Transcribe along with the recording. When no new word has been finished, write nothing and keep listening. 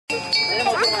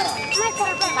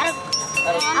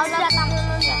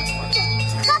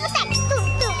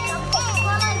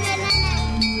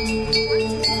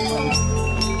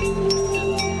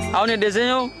Aunque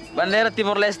desenho bandera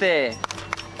Timor-Leste.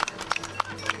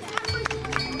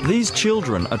 These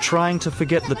children are trying to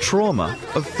forget the trauma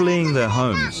of fleeing their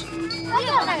homes.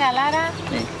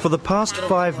 For the past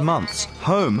 5 months,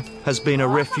 home has been a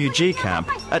refugee camp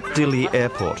at Dili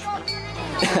Airport.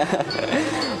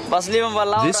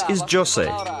 This is Jose,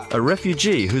 a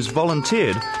refugee who's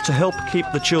volunteered to help keep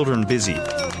the children busy.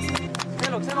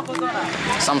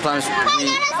 Sometimes we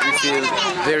feel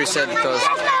very sad because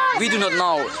we do not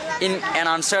know in an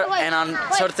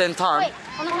uncertain time.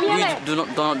 We do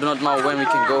not know when we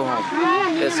can go home.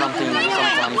 There's something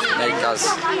sometimes make us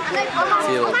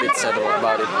feel a bit sad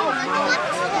about it.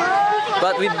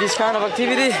 But with this kind of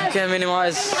activity, we can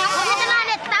minimize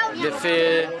the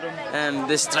fear and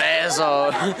the stress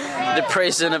or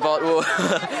depression about war.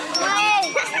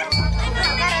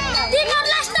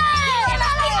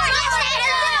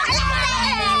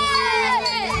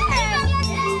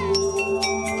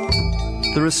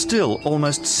 There are still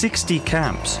almost 60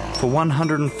 camps for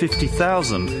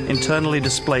 150,000 internally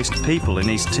displaced people in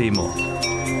East Timor.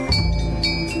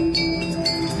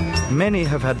 Many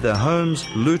have had their homes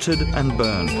looted and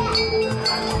burned.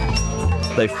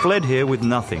 They fled here with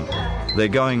nothing.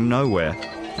 They're going nowhere,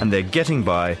 and they're getting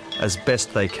by as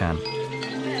best they can.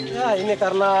 Ya, ini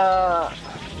karena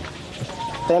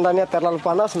tendanya terlalu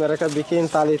panas, mereka bikin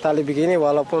tali-tali begini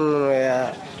walaupun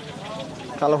ya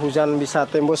kalau hujan bisa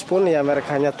tembus pun ya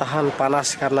mereka hanya tahan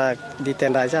panas karena di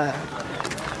tenda aja.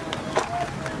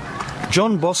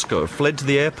 John Boscoe fled to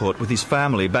the airport with his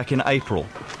family back in April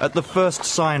at the first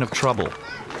sign of trouble.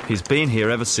 He's been here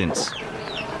ever since.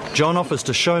 John offers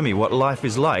to show me what life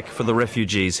is like for the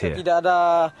refugees here.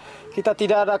 Kita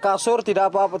tidak ada kasur,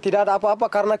 tidak ada apa-apa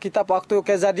karena kita waktu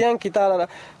kejadian kita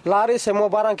lari, semua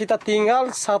barang kita tinggal,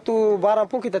 satu barang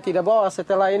pun kita tidak bawa.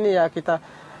 Setelah ini ya kita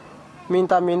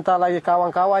minta lagi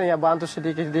kawan-kawan ya bantu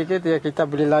sedikit-sedikit ya kita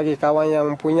beli lagi kawan yang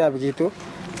punya begitu.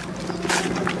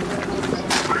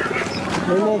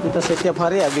 Ini kita setiap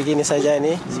hari ya begini saja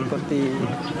ini seperti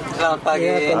Selamat pagi.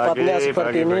 Ya, tempatnya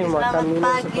seperti ini, makan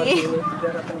minum seperti ini.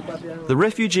 The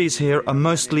refugees here are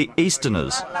mostly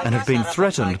Easterners and have been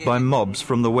threatened by mobs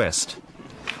from the West.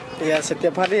 Ya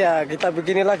setiap hari ya kita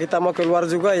beginilah, kita mau keluar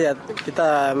juga ya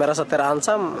kita merasa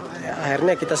terancam ya,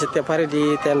 akhirnya kita setiap hari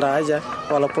di tenda aja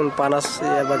walaupun panas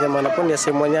ya bagaimanapun ya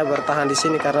semuanya bertahan di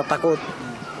sini karena takut.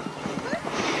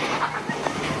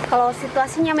 Kalau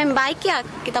situasinya membaik ya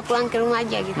kita pulang ke rumah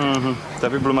aja gitu.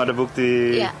 Tapi belum ada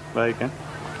bukti baik kan?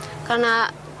 Karena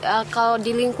kalau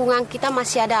di lingkungan kita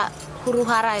masih ada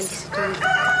huru-hara di situ.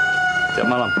 Setiap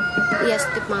malam? Iya,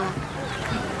 setiap malam.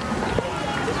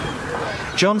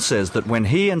 John says that when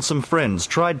he and some friends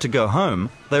tried to go home,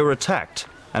 they were attacked,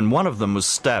 and one of them was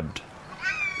stabbed.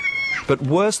 But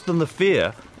worse than the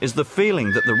fear is the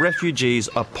feeling that the refugees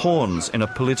are pawns in a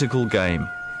political game.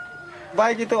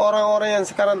 Baik itu orang-orang yang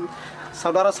sekarang,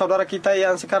 saudara-saudara kita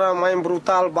yang sekarang main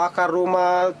brutal, bakar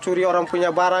rumah, curi orang punya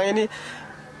barang ini,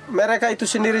 mereka itu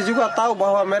sendiri juga tahu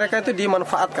bahwa mereka itu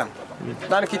dimanfaatkan.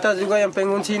 Dan kita juga yang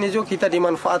pengungsi ini juga kita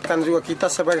dimanfaatkan juga, kita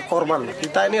sebagai korban.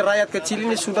 Kita ini rakyat kecil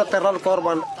ini sudah terlalu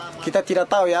korban. Kita tidak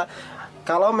tahu ya,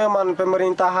 kalau memang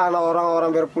pemerintahan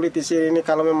orang-orang berpolitis ini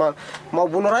kalau memang mau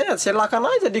bunuh rakyat, silakan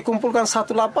aja dikumpulkan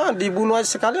satu lapangan, dibunuh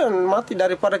aja sekalian mati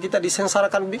daripada kita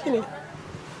disengsarakan begini.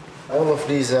 All of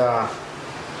these are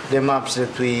the maps that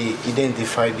we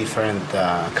identify different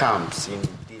camps in.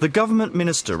 The government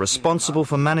minister responsible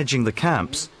for managing the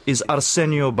camps is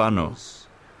Arsenio Bano.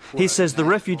 He says the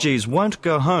refugees won't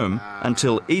go home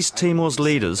until East Timor's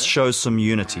leaders show some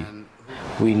unity.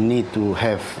 We need to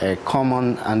have a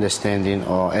common understanding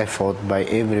or effort by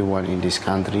everyone in this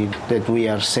country that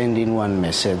we are sending one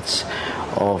message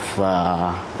of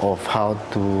how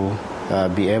to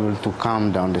be able to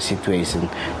calm down the situation,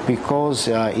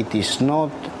 because it is not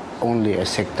only a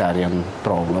sectarian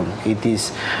problem. It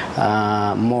is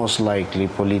most likely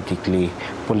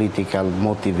political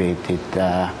motivated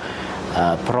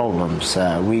problems,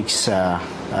 which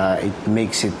it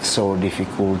makes it so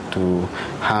difficult to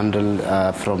handle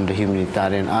from the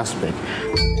humanitarian aspect.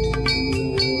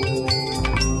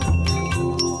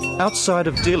 Outside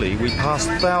of Dili, we pass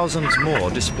thousands more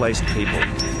displaced people.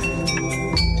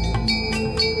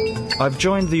 I've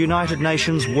joined the United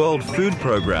Nations World Food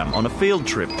Programme on a field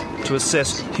trip to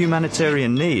assess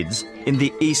humanitarian needs in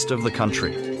the east of the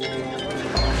country.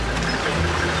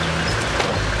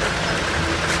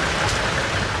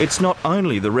 It's not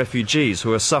only the refugees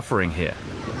who are suffering here.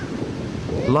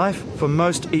 Life for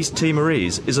most East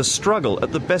Timorese is a struggle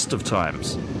at the best of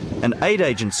times. and aid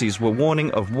agencies were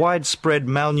warning of widespread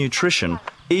malnutrition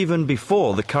even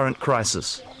before the current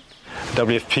crisis.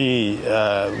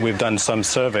 WFP, we've done some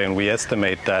survey and we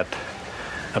estimate that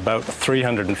about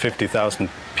 350,000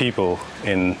 people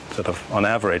in sort of on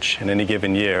average in any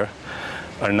given year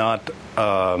are not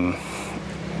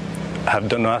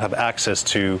do not have access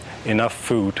to enough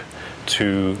food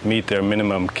to meet their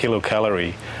minimum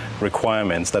kilocalorie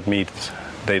requirements. That means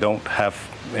they don't have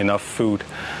enough food,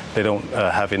 they don't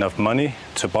have enough money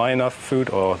to buy enough food,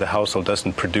 or the household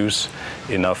doesn't produce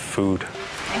enough food.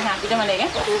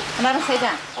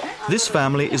 This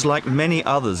family is like many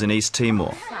others in East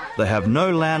Timor. They have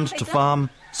no land to farm,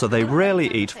 so they rarely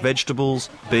eat vegetables,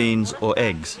 beans or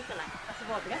eggs.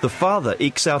 The father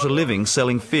ekes out a living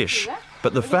selling fish,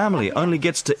 but the family only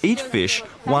gets to eat fish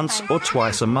once or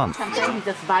twice a month.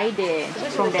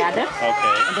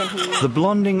 The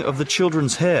blonding of the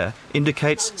children's hair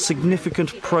indicates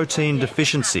significant protein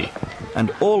deficiency,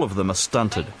 and all of them are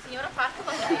stunted.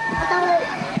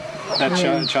 That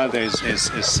child is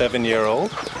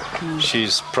 7-year-old.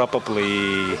 She's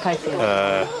probably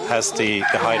has the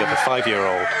height of a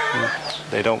 5-year-old.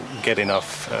 They don't get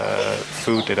enough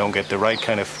food, they don't get the right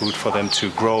kind of food for them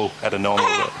to grow at a normal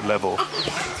level.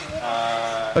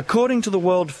 According to the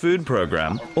World Food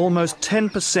Programme, almost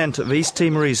 10% of East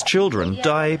Timorese children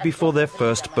die before their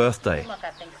first birthday.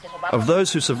 Of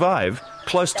those who survive,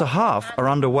 close to half are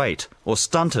underweight or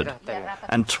stunted,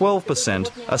 and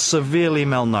 12% are severely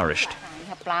malnourished.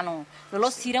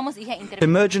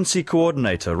 Emergency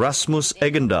Coordinator Rasmus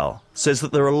Egendal says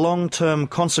that there are long-term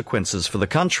consequences for the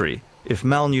country if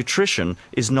malnutrition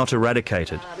is not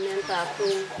eradicated.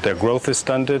 Their growth is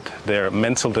stunted, their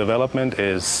mental development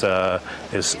is not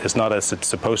as it's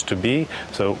supposed to be,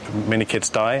 so many kids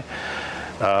die.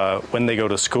 When they go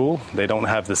to school, they don't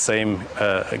have the same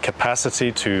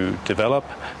capacity to develop.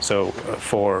 So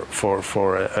for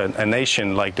a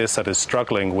nation like this that is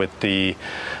struggling with the,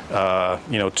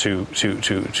 to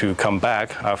come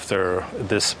back after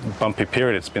this bumpy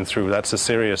period it's been through, that's a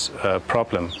serious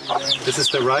problem. This is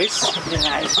the rice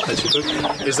that you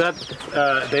cook. Is that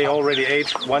they already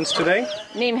ate once today?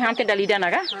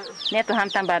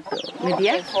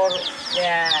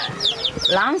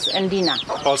 Lunch and dinner.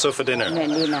 Also for dinner.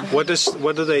 What do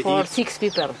they for eat? 6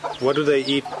 people. What do they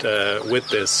eat with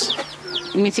this?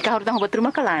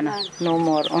 No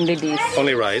more, only this.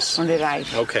 Only rice? Only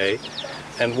rice. Okay.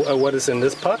 And what is in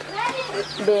this pot?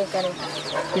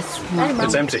 It's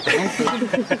empty.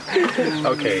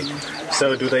 Okay.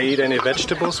 So do they eat any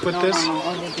vegetables with this? No,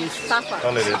 only this.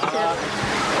 Only this.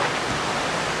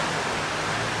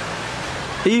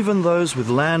 Even those with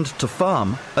land to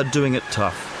farm are doing it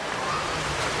tough.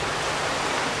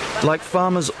 Like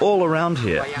farmers all around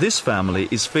here, this family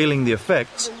is feeling the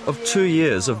effects of 2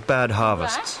 years of bad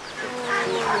harvests.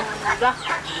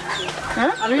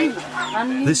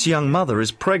 This young mother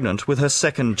is pregnant with her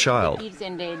second child.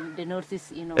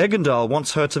 Egendal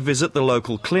wants her to visit the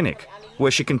local clinic,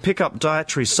 where she can pick up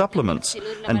dietary supplements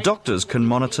and doctors can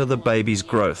monitor the baby's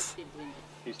growth.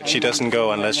 She doesn't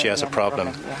go unless she has a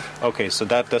problem. Okay, so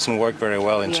that doesn't work very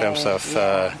well in terms of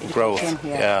growth.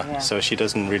 Yeah, so she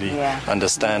doesn't really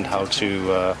understand how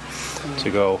to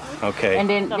go. Okay.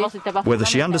 Whether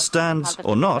she understands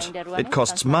or not, it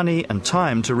costs money and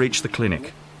time to reach the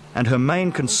clinic. And her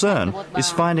main concern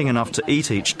is finding enough to eat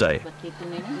each day.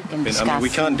 I mean, we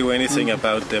can't do anything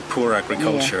about the poor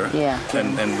agriculture,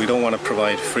 and we don't want to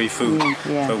provide free food,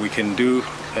 but we can do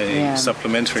a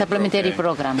supplementary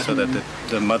program so that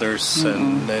the mothers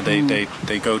and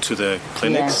they go to the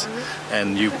clinics,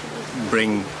 and you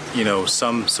bring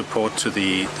some support to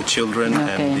the children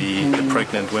and the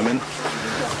pregnant women,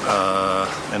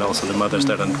 and also the mothers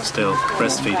that are still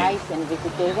breastfeeding.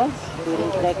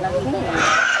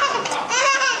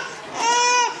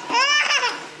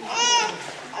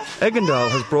 Egendal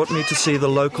has brought me to see the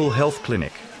local health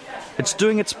clinic. It's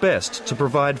doing its best to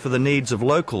provide for the needs of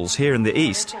locals here in the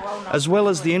east, as well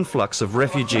as the influx of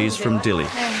refugees from Dili.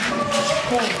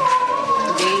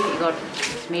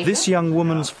 This young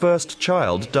woman's first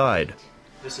child died,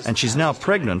 and she's now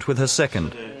pregnant with her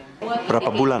second. Berapa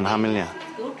bulan hamilnya?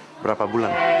 Berapa bulan?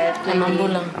 6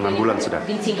 bulan. 6 bulan sudah.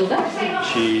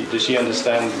 Does she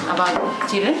understand About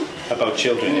children? about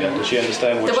children? Yeah. Does she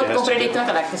understand what she has to do?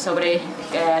 Sobre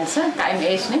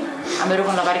KMS, né? Amero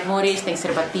con lavar moris, tem que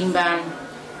ser batimbang.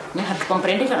 Né, hat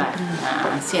compreende que lá.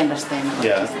 She understand.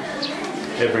 Yeah.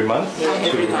 Every month.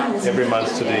 Every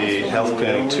month to the health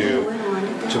clinic to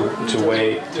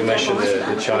measure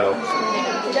the child.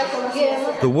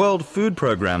 The World Food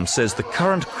Programme says the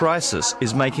current crisis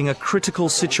is making a critical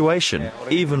situation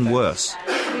even worse.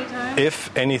 if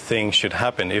anything should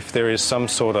happen, if there is some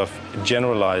sort of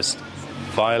generalized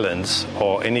violence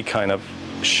or any kind of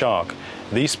shock,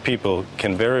 these people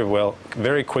can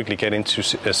very quickly get into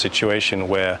a situation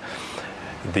where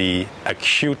the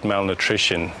acute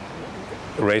malnutrition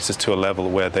raises to a level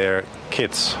where their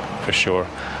kids, for sure,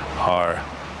 are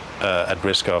at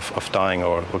risk of dying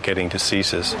or getting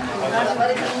diseases.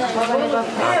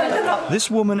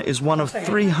 This woman is one of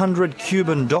 300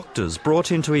 Cuban doctors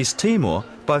brought into East Timor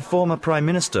by former Prime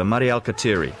Minister Maria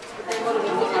Alcatiri.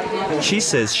 She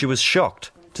says she was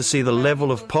shocked to see the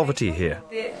level of poverty here.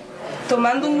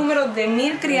 Tomando un número de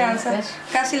 1,000 crianzas,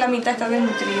 casi la mitad está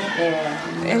desnutrida.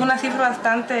 Es una cifra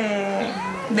bastante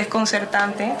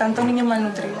desconcertante, tantos niños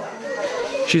malnutridos.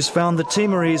 She's found the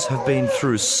Timorese have been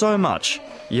through so much,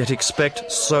 yet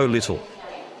expect so little.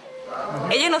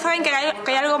 Ellos no saben que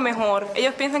hay algo mejor.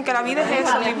 Ellos piensan que la vida es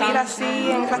eso, vivir así,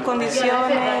 en esas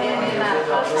condiciones,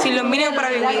 sin los mínimos para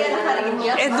vivir.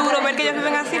 Es duro ver que ellos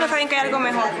viven así, no saben que hay algo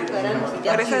mejor.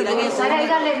 Por eso es duro.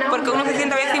 Porque uno se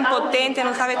siente a veces impotente,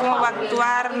 no sabe cómo va a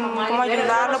actuar, cómo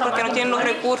ayudarlo, porque no tienen los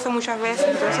recursos muchas veces.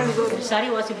 Entonces es duro.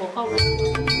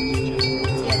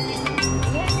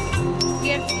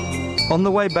 On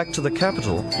the way back to the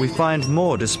capital, we find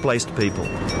more displaced people.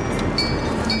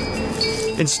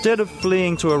 Instead of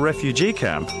fleeing to a refugee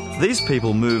camp, these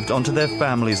people moved onto their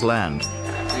family's land.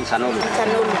 10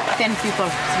 people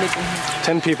sleep in here.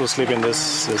 10 people sleep in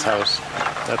this house.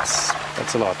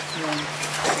 That's a lot.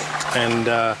 Yeah. And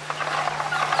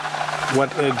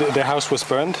the house was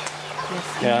burned?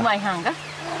 Yes. Yeah.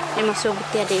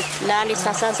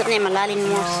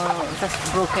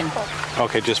 That's broken.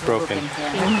 Okay, just broken.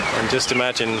 Yeah. And just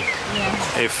imagine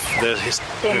if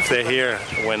they're here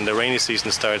when the rainy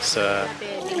season starts.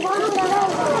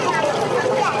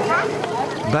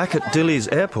 Back at Dili's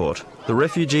airport, the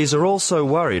refugees are also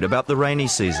worried about the rainy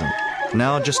season,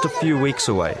 now just a few weeks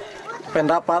away.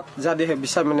 Pendapat jadi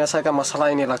bisa menyelesaikan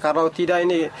masalah inilah. Kalau tidak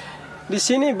ini di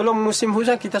sini belum musim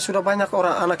hujan kita sudah banyak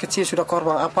orang anak kecil sudah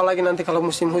korban. Apalagi nanti kalau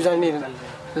musim hujan ini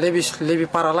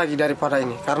lebih parah lagi daripada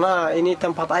ini. Karena ini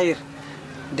tempat air,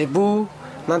 debu.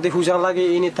 Nanti hujan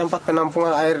lagi ini tempat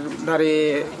penampungan air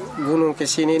dari gunung ke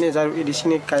sini ini di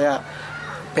sini kayak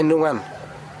bendungan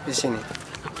di sini.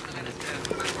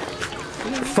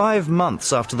 5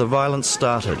 months after the violence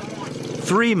started,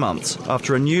 3 months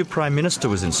after a new Prime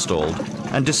Minister was installed,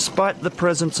 and despite the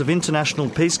presence of international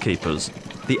peacekeepers,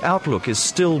 the outlook is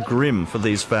still grim for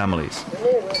these families.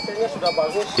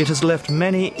 It has left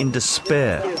many in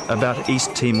despair about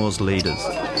East Timor's leaders.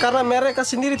 Karena mereka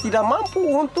sendiri tidak mampu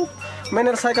untuk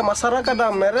menyelesaikan masyarakat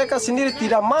dan mereka sendiri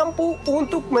tidak mampu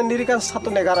untuk mendirikan satu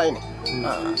negara ini.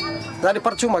 Jadi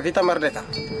percuma kita merdeka.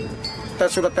 Kita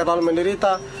sudah terlalu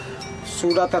menderita,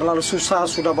 sudah terlalu susah,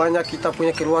 sudah banyak kita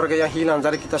punya keluarga yang hilang,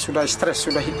 jadi kita sudah stres,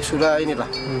 sudah inilah.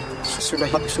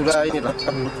 Sudah inilah.